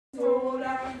old,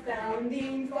 our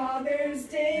founding fathers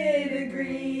did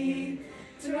agree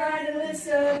to write a list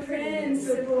of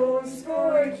principles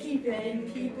for keeping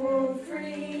people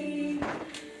free.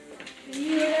 The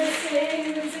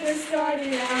USA was just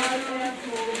starting out that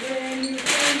whole brand new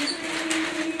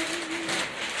country,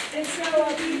 and so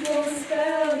our people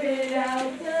spelled it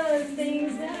out, the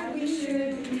things that we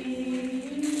should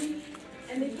be.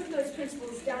 And they put those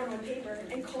principles down on paper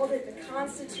and called it the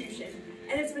Constitution,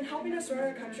 and it's been helping us run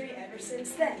our country ever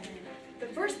since then. The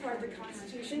first part of the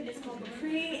Constitution is called the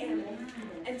Preamble,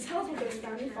 and tells what those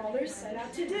founding fathers set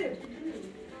out to do.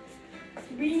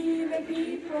 We the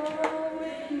people,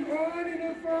 in order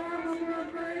to form a more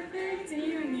perfect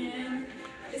union,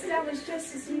 establish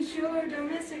justice, ensure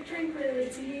domestic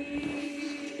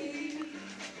tranquility,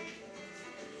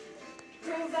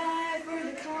 provide for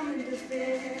the common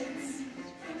defense.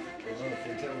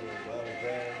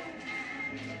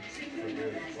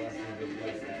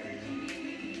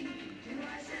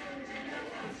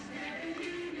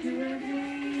 You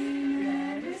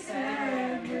have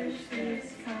established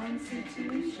this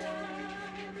Constitution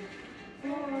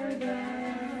for the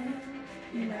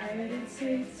United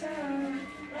States of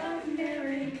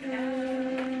America.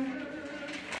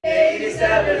 It is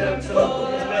ever told.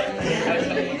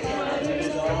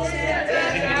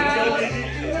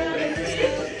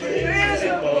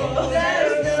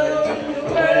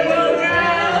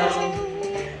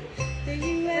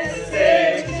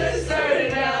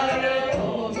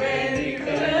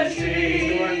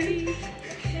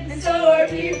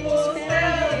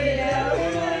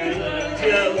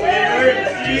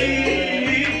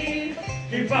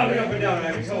 Keep popping up and down,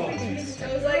 Abby. Come on.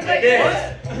 It was like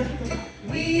this.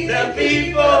 We the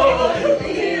people,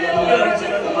 we the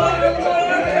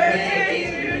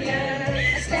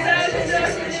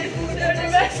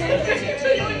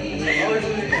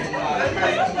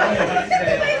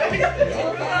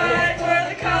provide for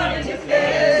the common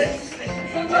defense,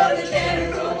 promote the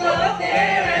general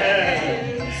welfare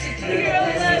and secure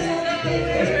the blessings of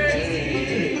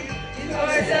liberty, to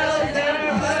ourselves and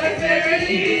our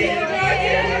prosperity.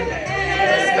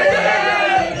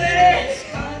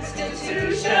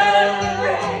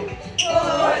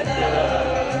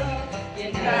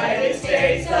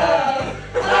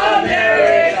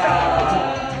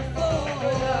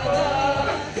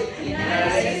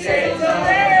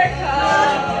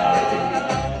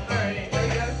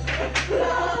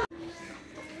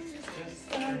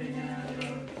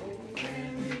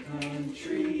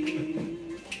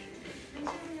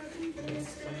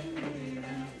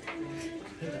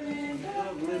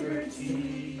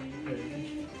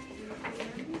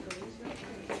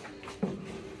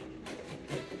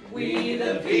 We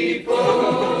the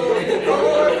people, in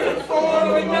order to form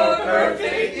a more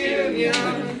perfect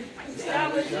union,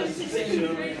 establish justice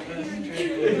and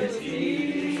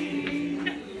tranquility,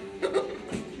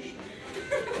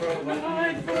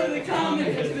 provide for the common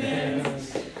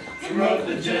defense, promote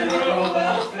the general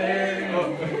welfare,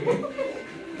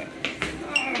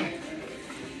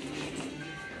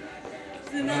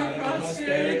 and our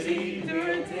prosperity to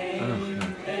retain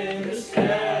and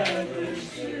establish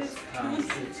this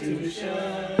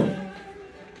Constitution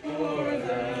for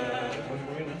the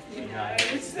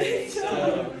United States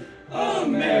of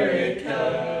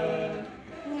America.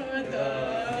 For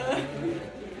the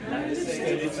United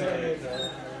States of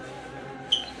America.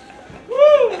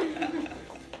 Woo!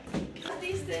 Put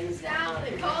these things down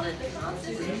and called it the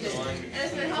Constitution, and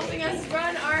it's been helping us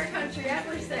run our country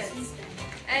ever since.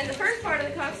 And the first part of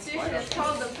the Constitution is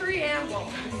called the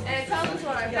Preamble, and it tells us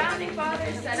what our founding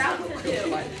fathers set out to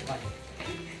do.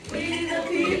 We the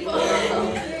people,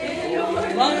 in order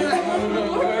to form a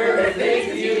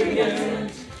perfect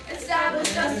union,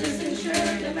 establish justice,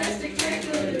 ensure domestic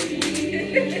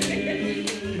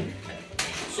tranquility,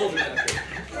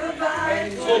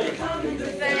 provide for the common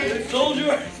defense,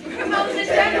 promote the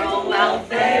general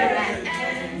welfare,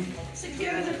 and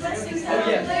secure the blessings of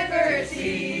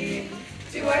liberty,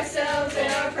 to ourselves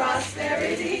and our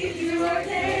prosperity, to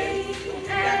ordain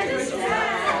and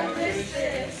establish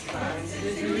this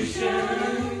Constitution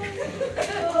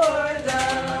for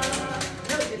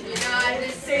the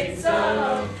United States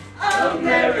of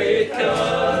America.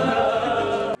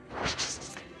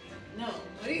 No,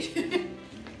 what are you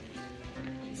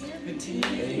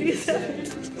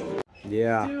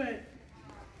Yeah. do it.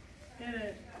 Get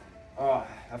it. Oh,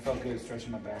 I felt good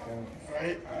stretching my back out.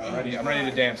 Right? I'm ready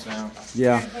to dance now.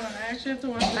 Yeah. I actually have to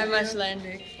watch. I'm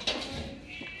Icelandic.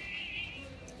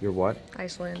 You're what?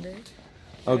 Icelandic.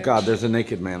 Oh God, there's a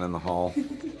naked man in the hall.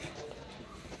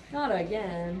 Not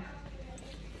again.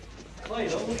 Clay,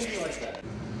 don't look at me like that.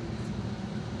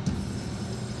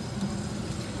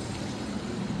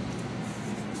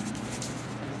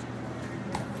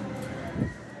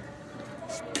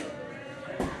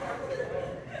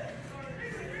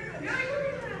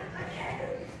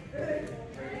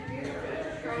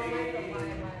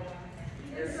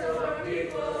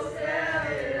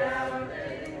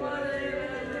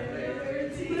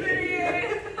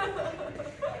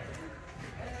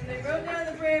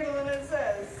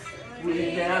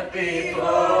 We the people,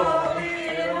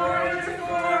 in order to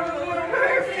form a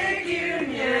perfect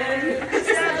union,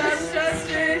 establish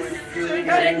justice,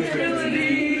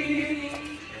 tranquility.